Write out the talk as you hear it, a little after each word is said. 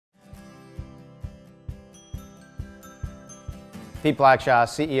Pete Blackshaw,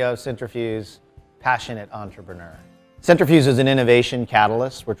 CEO of Centrifuge, passionate entrepreneur. Centrifuge is an innovation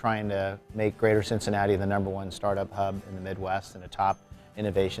catalyst. We're trying to make Greater Cincinnati the #1 startup hub in the Midwest and a top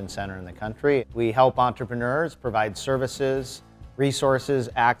innovation center in the country. We help entrepreneurs provide services, resources,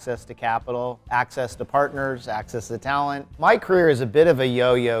 access to capital, access to partners, access to talent. My career is a bit of a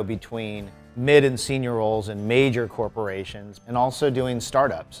yo-yo between mid and senior roles in major corporations and also doing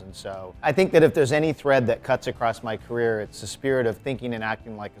startups. And so I think that if there's any thread that cuts across my career, it's the spirit of thinking and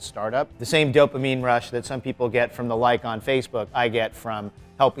acting like a startup. The same dopamine rush that some people get from the like on Facebook, I get from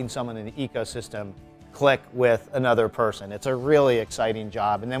helping someone in the ecosystem click with another person. It's a really exciting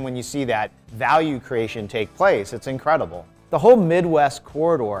job. And then when you see that value creation take place, it's incredible. The whole Midwest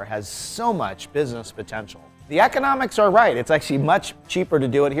corridor has so much business potential. The economics are right. It's actually much cheaper to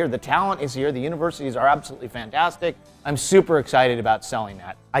do it here. The talent is here. The universities are absolutely fantastic. I'm super excited about selling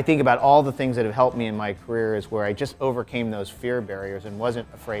that. I think about all the things that have helped me in my career is where I just overcame those fear barriers and wasn't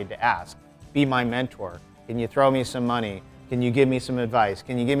afraid to ask. Be my mentor. Can you throw me some money? Can you give me some advice?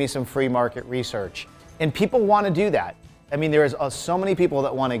 Can you give me some free market research? And people want to do that. I mean, there's so many people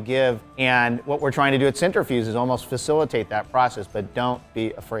that want to give, and what we're trying to do at Centrifuge is almost facilitate that process, but don't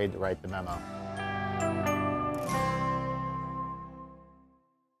be afraid to write the memo.